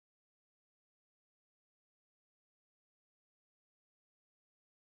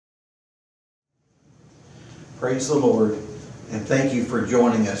Praise the Lord, and thank you for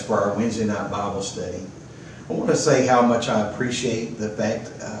joining us for our Wednesday night Bible study. I want to say how much I appreciate the fact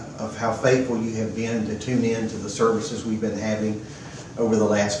of how faithful you have been to tune in to the services we've been having over the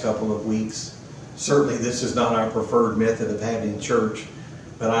last couple of weeks. Certainly this is not our preferred method of having church,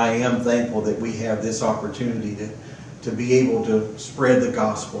 but I am thankful that we have this opportunity to be able to spread the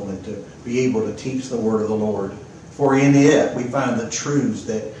gospel and to be able to teach the word of the Lord. For in it we find the truths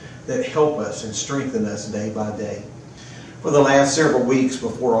that help us and strengthen us day by day. For the last several weeks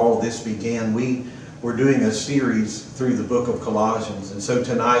before all of this began, we were doing a series through the book of Colossians. And so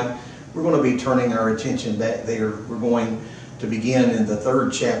tonight we're going to be turning our attention back there. We're going to begin in the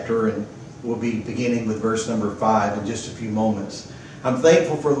 3rd chapter, and we'll be beginning with verse number 5 in just a few moments. I'm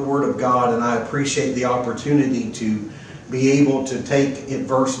thankful for the Word of God, and I appreciate the opportunity to be able to take it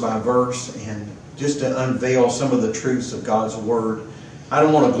verse by verse and just to unveil some of the truths of God's Word. I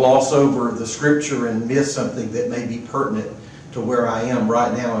don't want to gloss over the Scripture and miss something that may be pertinent to where I am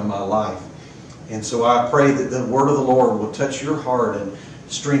right now in my life. And so I pray that the Word of the Lord will touch your heart and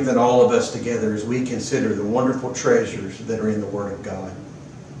strengthen all of us together as we consider the wonderful treasures that are in the Word of God.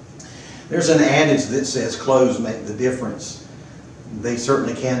 There's an adage that says clothes make the difference. They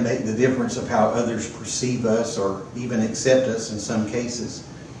certainly can make the difference of how others perceive us or even accept us in some cases.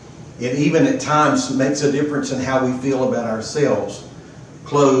 It even at times makes a difference in how we feel about ourselves.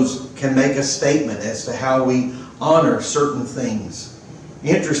 Clothes can make a statement as to how we honor certain things.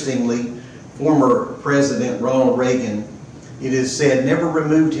 Interestingly, former President Ronald Reagan, it is said, never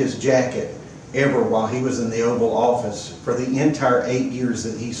removed his jacket ever while he was in the Oval Office for the entire 8 years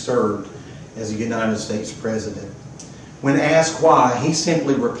that he served as a United States President. When asked why, he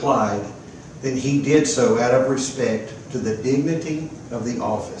simply replied that he did so out of respect to the dignity of the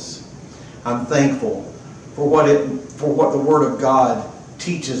office. I'm thankful for what the Word of God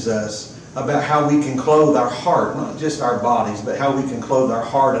teaches us about how we can clothe our heart, not just our bodies, but how we can clothe our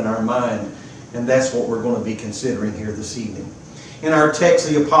heart and our mind. And that's what we're going to be considering here this evening. In our text,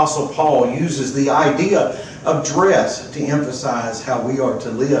 the Apostle Paul uses the idea of dress to emphasize how we are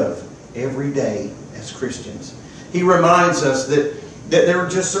to live every day as Christians. He reminds us that there are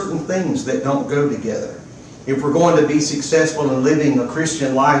just certain things that don't go together. If we're going to be successful in living a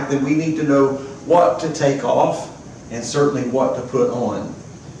Christian life, then we need to know what to take off and certainly what to put on.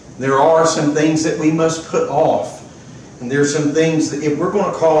 There are some things that we must put off. And there are some things that if we're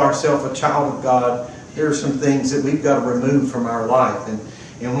going to call ourselves a child of God, there are some things that we've got to remove from our life.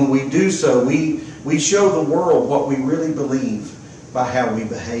 And when we do so, we show the world what we really believe by how we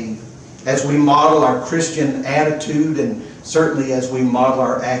behave. As we model our Christian attitude and certainly as we model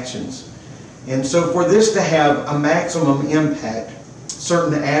our actions. And so for this to have a maximum impact,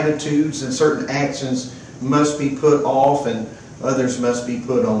 certain attitudes and certain actions must be put off and others must be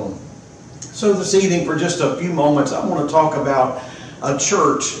put on. So this evening, for just a few moments, I want to talk about a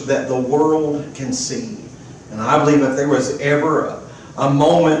church that the world can see. And I believe if there was ever a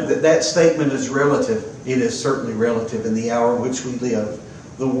moment that statement is relative, it is certainly relative in the hour in which we live.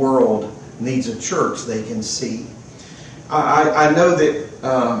 The world needs a church they can see. I know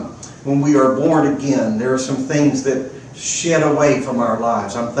that when we are born again, there are some things that shed away from our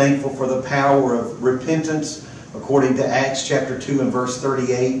lives. I'm thankful for the power of repentance, according to Acts chapter 2 and verse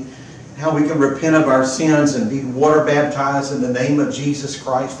 38. How we can repent of our sins and be water baptized in the name of Jesus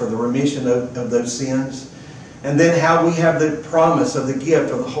Christ for the remission of those sins. And then how we have the promise of the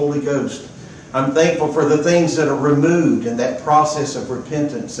gift of the Holy Ghost. I'm thankful for the things that are removed in that process of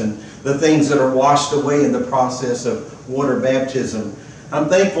repentance and the things that are washed away in the process of water baptism. I'm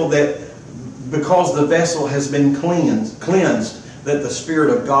thankful that because the vessel has been cleansed, that the Spirit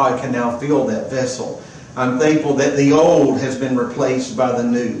of God can now fill that vessel. I'm thankful that the old has been replaced by the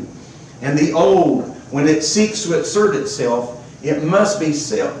new. And the old, when it seeks to assert itself, it must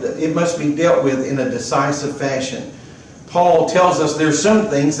be dealt with in a decisive fashion. Paul tells us there's some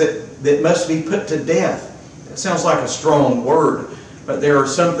things that must be put to death. It sounds like a strong word, but there are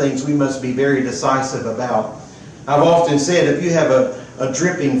some things we must be very decisive about. I've often said if you have a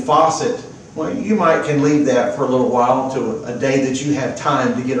dripping faucet, well, you can leave that for a little while to a day that you have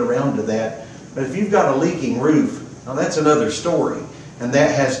time to get around to that. But if you've got a leaking roof, now that's another story. And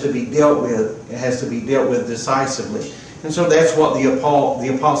that has to be dealt with. It has to be dealt with decisively. And so that's what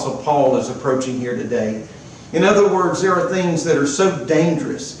the Apostle Paul is approaching here today. In other words, there are things that are so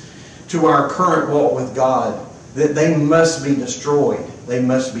dangerous to our current walk with God that they must be destroyed. They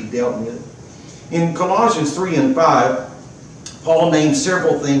must be dealt with. In Colossians 3 and 5, Paul names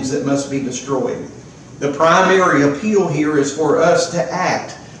several things that must be destroyed. The primary appeal here is for us to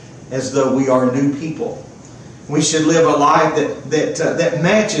act as though we are new people. We should live a life that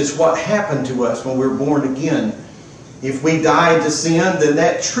matches what happened to us when we were born again. If we died to sin, then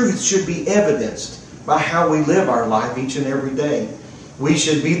that truth should be evidenced by how we live our life each and every day. We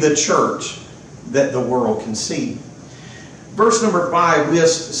should be the church that the world can see. Verse number 5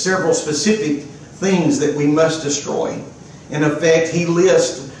 lists several specific things that we must destroy. In effect, he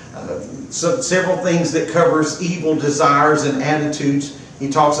lists several things that covers evil desires and attitudes. He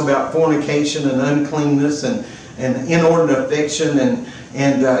talks about fornication and uncleanness and inordinate affection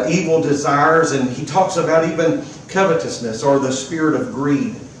and evil desires. And he talks about even covetousness or the spirit of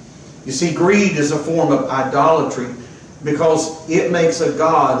greed. You see, greed is a form of idolatry because it makes a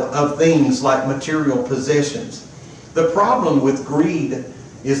god of things like material possessions. The problem with greed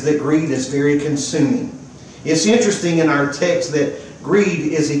is that greed is very consuming. It's interesting in our text that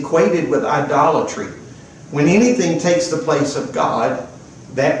greed is equated with idolatry. When anything takes the place of God,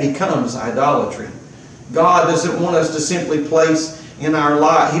 that becomes idolatry. God doesn't want us to simply place in our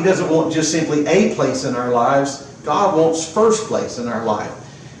life. He doesn't want just simply a place in our lives. God wants first place in our life.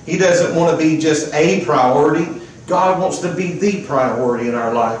 He doesn't want to be just a priority. God wants to be the priority in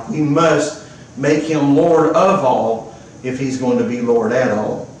our life. We must make Him Lord of all if He's going to be Lord at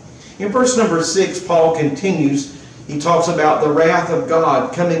all. In verse number 6, Paul continues. He talks about the wrath of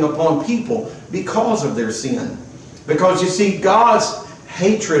God coming upon people because of their sin. Because you see, God's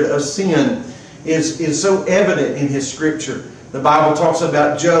hatred of sin is so evident in His Scripture. The Bible talks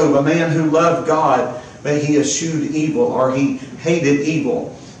about Job, a man who loved God, but he eschewed evil, or he hated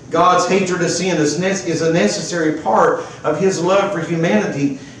evil. God's hatred of sin is a necessary part of His love for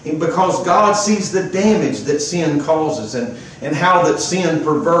humanity, because God sees the damage that sin causes and how that sin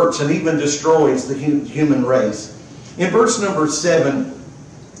perverts and even destroys the human race. In verse number 7,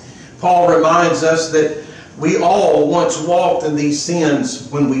 Paul reminds us that we all once walked in these sins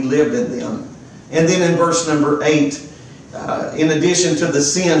when we lived in them. And then in verse number 8, in addition to the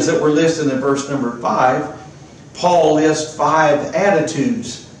sins that were listed in verse number 5, Paul lists 5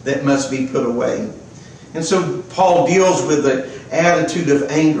 attitudes that must be put away. And so Paul deals with the attitude of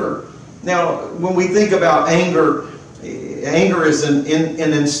anger. Now, when we think about anger, anger is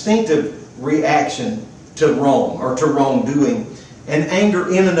an instinctive reaction to wrong or to wrongdoing. And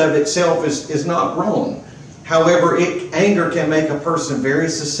anger in and of itself is not wrong. However, anger can make a person very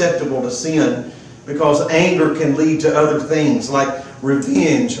susceptible to sin, because anger can lead to other things like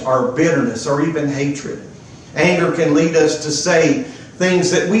revenge or bitterness or even hatred. Anger can lead us to say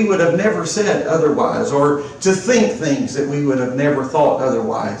things that we would have never said otherwise, or to think things that we would have never thought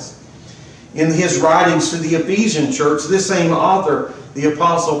otherwise. In his writings to the Ephesian church, this same author, the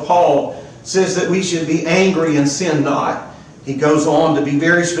Apostle Paul, says that we should be angry and sin not. He goes on to be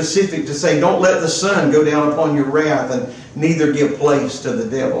very specific to say, don't let the sun go down upon your wrath, and neither give place to the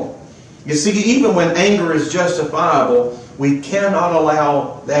devil. You see, even when anger is justifiable, we cannot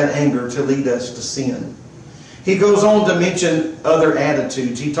allow that anger to lead us to sin. He goes on to mention other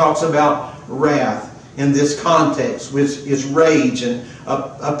attitudes. He talks about wrath in this context, which is rage and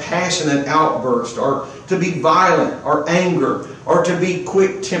a passionate outburst, or to be violent, or anger, or to be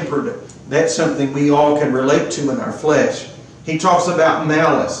quick-tempered. That's something we all can relate to in our flesh. He talks about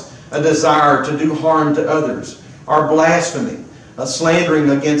malice, a desire to do harm to others, or blasphemy, a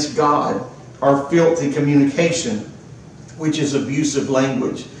slandering against God, or filthy communication, which is abusive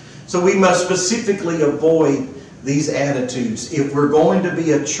language. So we must specifically avoid these attitudes if we're going to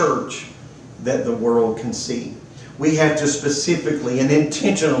be a church that the world can see. We have to specifically and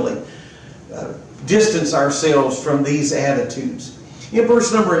intentionally distance ourselves from these attitudes. In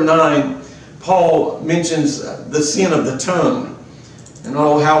verse number 9, Paul mentions the sin of the tongue, and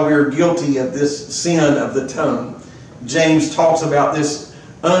how we're guilty of this sin of the tongue. James talks about this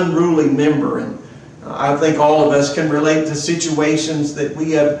unruly member, and I think all of us can relate to situations that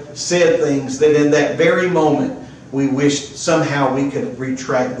we have said things that in that very moment we wish somehow we could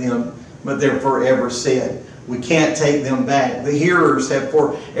retract them, but they're forever said. We can't take them back. The hearers have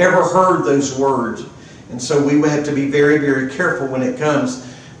forever heard those words, and so we have to be very, very careful when it comes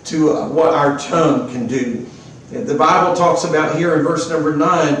to what our tongue can do. The Bible talks about here in verse number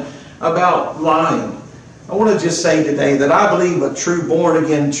 9 about lying. I want to just say today that I believe a true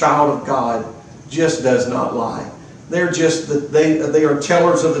born-again child of God just does not lie. They are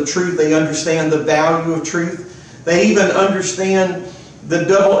tellers of the truth. They understand the value of truth. They even understand the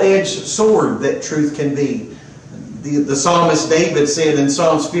double-edged sword that truth can be. The psalmist David said in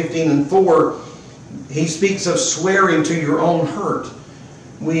Psalms 15:4, he speaks of swearing to your own hurt.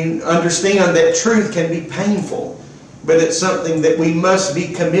 We understand that truth can be painful, but it's something that we must be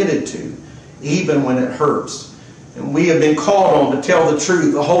committed to, even when it hurts. And we have been called on to tell the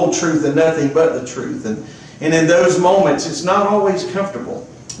truth, the whole truth, and nothing but the truth. And And in those moments, it's not always comfortable,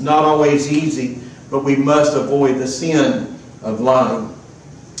 not always easy, but we must avoid the sin of lying.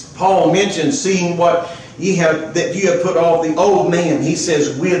 Paul mentions seeing that you have put off the old man, he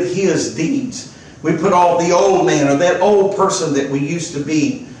says, with his deeds. We put off the old man, or that old person that we used to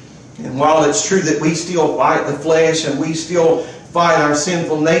be. And while it's true that we still fight the flesh and we still fight our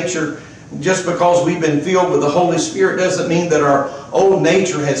sinful nature, just because we've been filled with the Holy Spirit doesn't mean that our old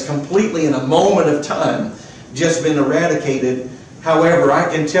nature has completely, in a moment of time, just been eradicated. However,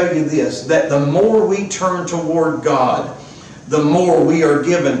 I can tell you this, that the more we turn toward God, the more we are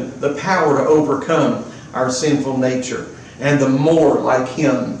given the power to overcome our sinful nature, and the more like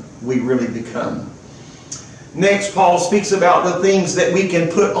Him we really become. Next, Paul speaks about the things that we can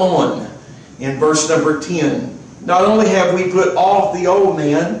put on in verse number 10. Not only have we put off the old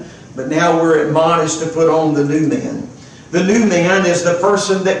man, but now we're admonished to put on the new man. The new man is the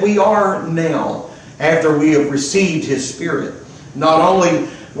person that we are now after we have received His Spirit. Not only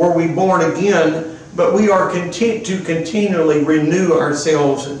were we born again, but we are content to continually renew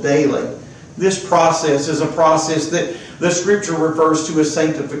ourselves daily. This process is a process that the Scripture refers to as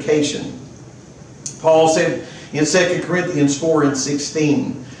sanctification. Paul said in 2 Corinthians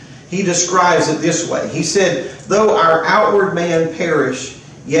 4:16, he describes it this way. He said, though our outward man perish,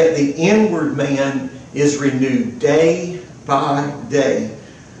 yet the inward man is renewed day by day.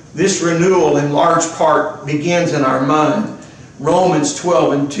 This renewal in large part begins in our mind. Romans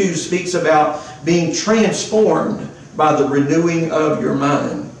 12:2 speaks about being transformed by the renewing of your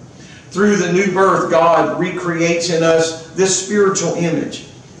mind. Through the new birth, God recreates in us this spiritual image.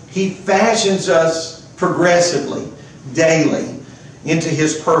 He fashions us progressively, daily, into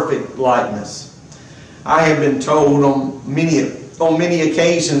His perfect likeness. I have been told on many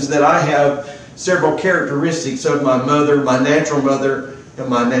occasions that I have several characteristics of my mother, my natural mother, and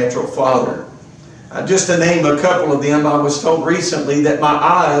my natural father. Just to name a couple of them, I was told recently that my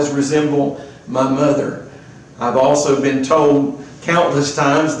eyes resemble my mother. I've also been told countless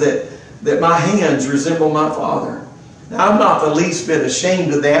times that my hands resemble my father. Now, I'm not the least bit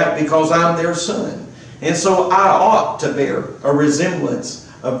ashamed of that because I'm their son. And so I ought to bear a resemblance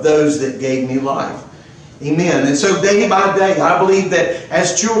of those that gave me life. Amen. And so day by day, I believe that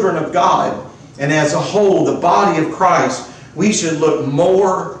as children of God and as a whole, the body of Christ, we should look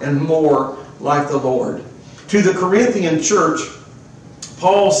more and more like the Lord. To the Corinthian church,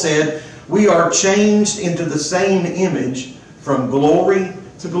 Paul said, we are changed into the same image from glory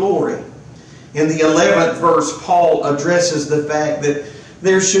to glory. In the 11th verse, Paul addresses the fact that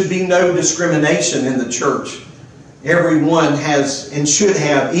there should be no discrimination in the church. Everyone has and should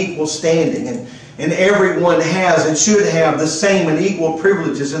have equal standing, and everyone has and should have the same and equal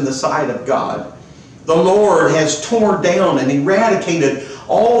privileges in the sight of God. The Lord has torn down and eradicated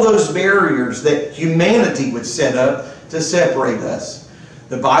all those barriers that humanity would set up to separate us.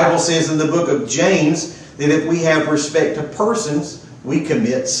 The Bible says in the book of James that if we have respect to persons, we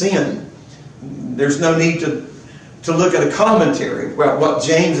commit sin. There's no need to look at a commentary about what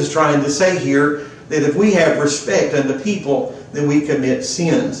James is trying to say here, that if we have respect unto people, then we commit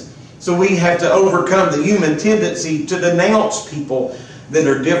sins. So we have to overcome the human tendency to denounce people that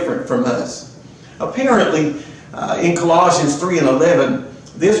are different from us. Apparently, in Colossians 3:11,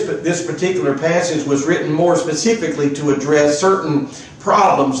 this particular passage was written more specifically to address certain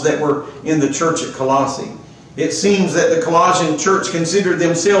problems that were in the church at Colossae. It seems that the Colossian church considered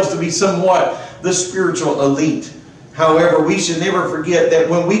themselves to be somewhat the spiritual elite. However, we should never forget that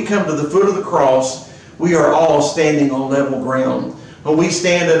when we come to the foot of the cross, we are all standing on level ground. When we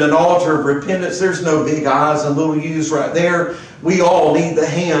stand at an altar of repentance, there's no big I's and little U's right there. We all need the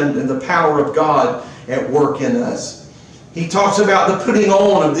hand and the power of God at work in us. He talks about the putting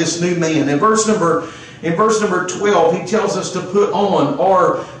on of this new man. In verse number 12, he tells us to put on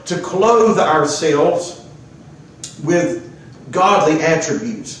or to clothe ourselves with godly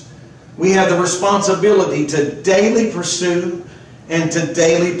attributes. We have the responsibility to daily pursue and to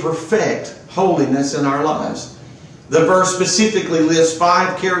daily perfect holiness in our lives. The verse specifically lists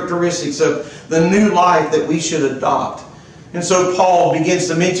 5 characteristics of the new life that we should adopt. And so Paul begins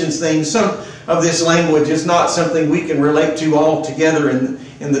to mention things. Some of this language is not something we can relate to all together in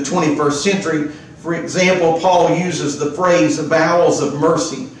the 21st century. For example, Paul uses the phrase bowels of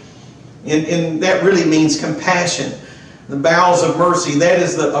mercy. And that really means compassion. The bowels of mercy, that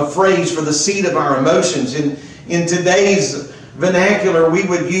is a phrase for the seat of our emotions. In today's vernacular, we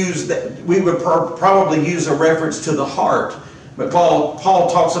would probably use a reference to the heart. But Paul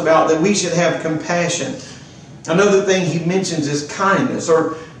talks about that we should have compassion. Another thing he mentions is kindness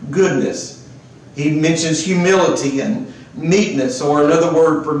or goodness. He mentions humility and meekness, or another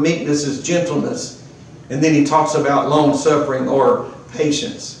word for meekness is gentleness. And then he talks about long-suffering or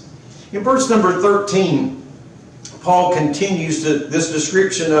patience. In verse number 13, Paul continues this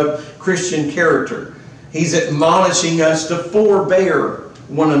description of Christian character. He's admonishing us to forbear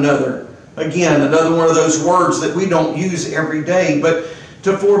one another. Again, another one of those words that we don't use every day, but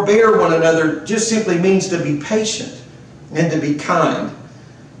to forbear one another just simply means to be patient and to be kind.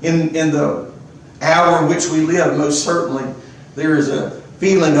 In the hour in which we live, most certainly, there is a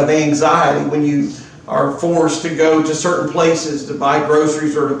feeling of anxiety when you are forced to go to certain places to buy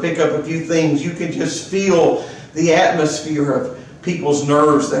groceries or to pick up a few things. You can just feel the atmosphere of people's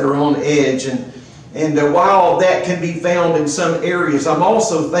nerves that are on edge. And while that can be found in some areas, I'm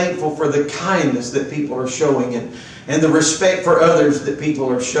also thankful for the kindness that people are showing and the respect for others that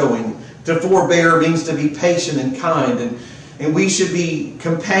people are showing. To forbear means to be patient and kind, and we should be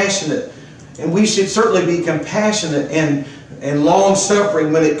compassionate. And we should certainly be compassionate and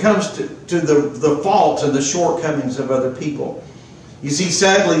long-suffering when it comes to the faults and the shortcomings of other people. You see,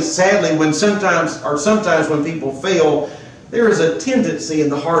 sadly, when sometimes when people fail, there is a tendency in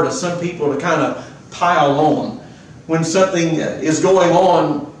the heart of some people to kind of pile on. When something is going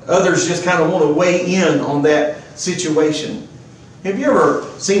on, others just kind of want to weigh in on that situation. Have you ever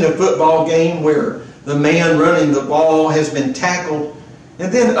seen a football game where the man running the ball has been tackled,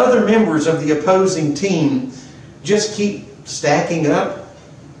 and then other members of the opposing team just keep stacking up?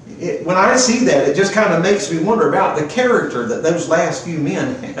 When I see that, it just kind of makes me wonder about the character that those last few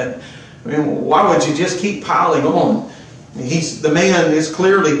men had. I mean, why would you just keep piling on? The man is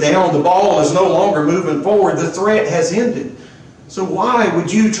clearly down. The ball is no longer moving forward. The threat has ended. So why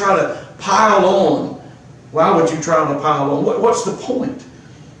would you try to pile on? Why would you try to pile on? What's the point?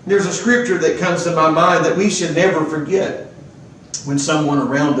 There's a scripture that comes to my mind that we should never forget when someone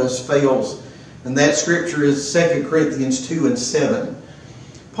around us fails. And that scripture is 2 Corinthians 2:7.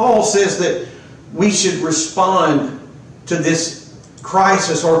 Paul says that we should respond to this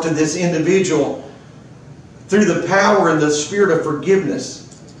crisis or to this individual through the power and the spirit of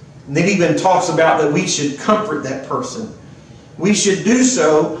forgiveness. And then he even talks about that we should comfort that person. We should do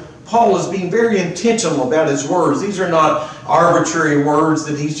so. Paul is being very intentional about his words. These are not arbitrary words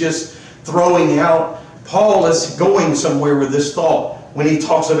that he's just throwing out. Paul is going somewhere with this thought when he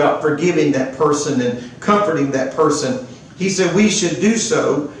talks about forgiving that person and comforting that person. He said we should do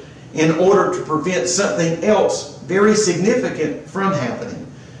so in order to prevent something else very significant from happening.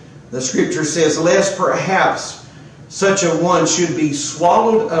 The scripture says, lest perhaps such a one should be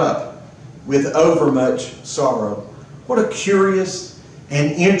swallowed up with overmuch sorrow. What a curious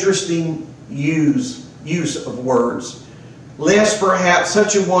and interesting use of words. Lest perhaps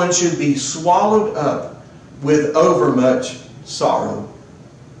such a one should be swallowed up with overmuch sorrow.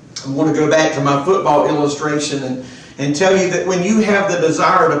 I want to go back to my football illustration and tell you that when you have the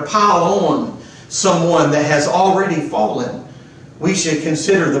desire to pile on someone that has already fallen, we should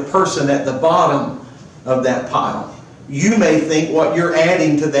consider the person at the bottom of that pile. You may think what you're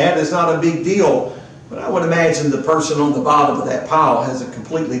adding to that is not a big deal, but I would imagine the person on the bottom of that pile has a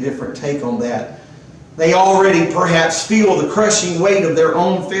completely different take on that. They already perhaps feel the crushing weight of their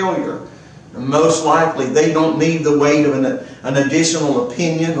own failure. And most likely they don't need the weight of an additional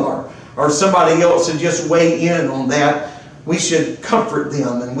opinion or somebody else to just weigh in on that. We should comfort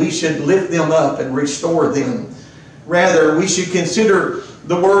them and we should lift them up and restore them. Rather, we should consider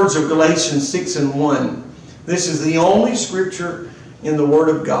the words of Galatians 6:1. This is the only scripture in the Word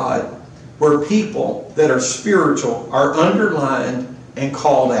of God where people that are spiritual are underlined and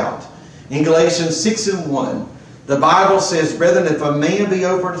called out. In Galatians 6:1, the Bible says, brethren, if a man be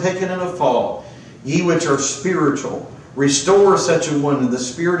overtaken in a fault, ye which are spiritual, restore such a one in the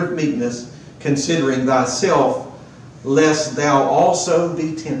spirit of meekness, considering thyself, lest thou also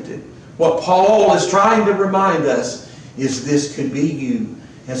be tempted. What Paul is trying to remind us is this could be you.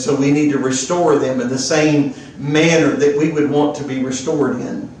 And so we need to restore them in the same manner that we would want to be restored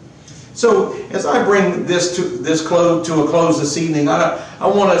in. So as I bring this to a close this evening, I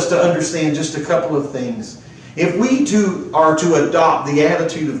want us to understand just a couple of things. If we too are to adopt the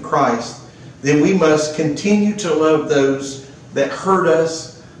attitude of Christ, then we must continue to love those that hurt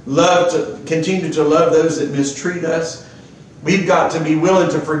us, continue to love those that mistreat us. We've got to be willing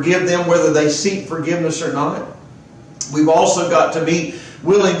to forgive them whether they seek forgiveness or not. We've also got to be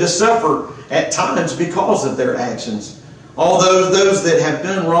willing to suffer at times because of their actions. Although those that have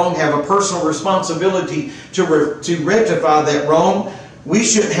done wrong have a personal responsibility to rectify that wrong, we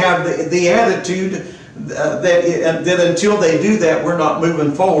should have the attitude that until they do that, we're not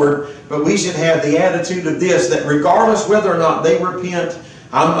moving forward. But we should have the attitude of this, that regardless whether or not they repent,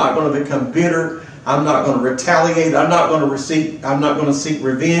 I'm not going to become bitter. I'm not going to retaliate. I'm not going to seek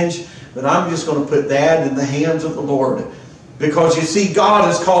revenge. But I'm just going to put that in the hands of the Lord. Because you see, God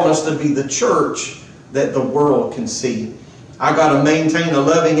has called us to be the church that the world can see. I got to maintain a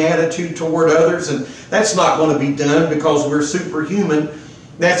loving attitude toward others, and that's not going to be done because we're superhuman.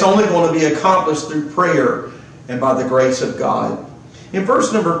 That's only going to be accomplished through prayer and by the grace of God. In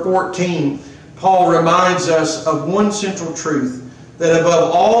verse number 14, Paul reminds us of one central truth, that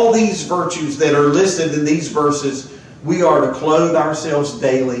above all these virtues that are listed in these verses, we are to clothe ourselves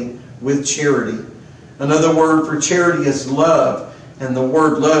daily with charity. Another word for charity is love, and the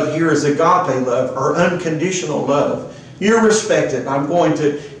word love here is agape love, or unconditional love. Irrespective, I'm going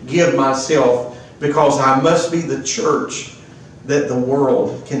to give myself because I must be the church that the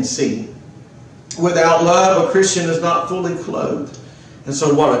world can see. Without love, a Christian is not fully clothed. And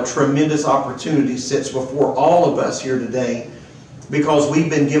so what a tremendous opportunity sits before all of us here today, because we've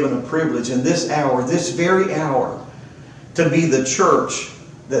been given a privilege in this hour, this very hour, to be the church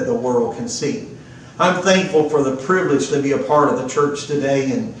that the world can see. I'm thankful for the privilege to be a part of the church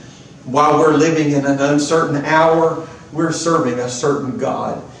today, and while we're living in an uncertain hour, we're serving a certain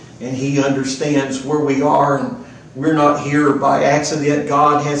God, and He understands where we are, and we're not here by accident.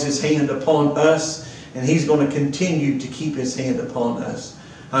 God has His hand upon us, and He's going to continue to keep His hand upon us.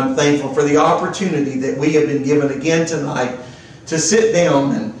 I'm thankful for the opportunity that we have been given again tonight to sit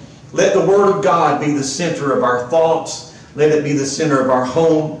down and let the Word of God be the center of our thoughts. Let it be the center of our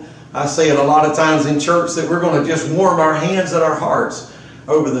home. I say it a lot of times in church that we're going to just warm our hands and our hearts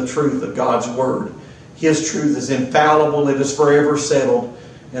over the truth of God's Word. His truth is infallible. It is forever settled.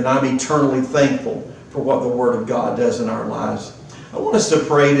 And I'm eternally thankful for what the Word of God does in our lives. I want us to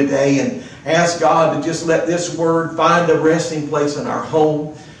pray today and ask God to just let this Word find a resting place in our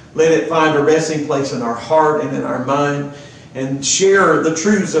home. Let it find a resting place in our heart and in our mind. And share the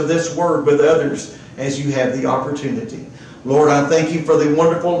truths of this Word with others as you have the opportunity. Lord, I thank you for the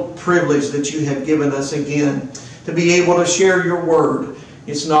wonderful privilege that you have given us again to be able to share your Word.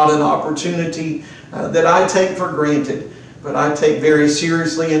 It's not an opportunity that I take for granted, but I take very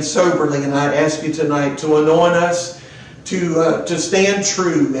seriously and soberly. And I ask you tonight to anoint us to stand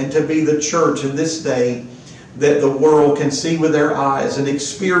true and to be the church in this day that the world can see with their eyes and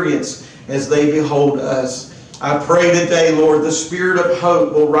experience as they behold us. I pray today, Lord, the spirit of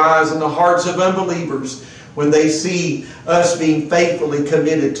hope will rise in the hearts of unbelievers when they see us being faithfully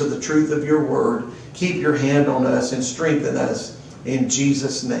committed to the truth of your Word. Keep your hand on us and strengthen us in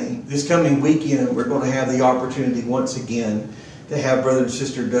Jesus' name. This coming weekend, we're going to have the opportunity once again to have Brother and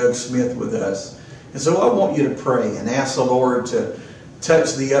Sister Doug Smith with us. And so I want you to pray and ask the Lord to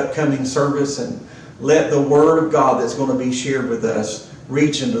touch the upcoming service and let the Word of God that's going to be shared with us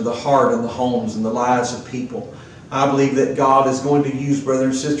reach into the heart and the homes and the lives of people. I believe that God is going to use Brother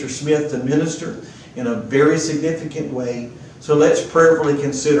and Sister Smith to minister in a very significant way. So let's prayerfully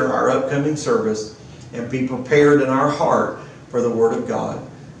consider our upcoming service and be prepared in our heart for the Word of God.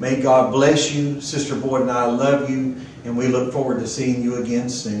 May God bless you. Sister Boyd and I love you, and we look forward to seeing you again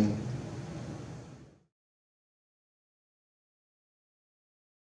soon.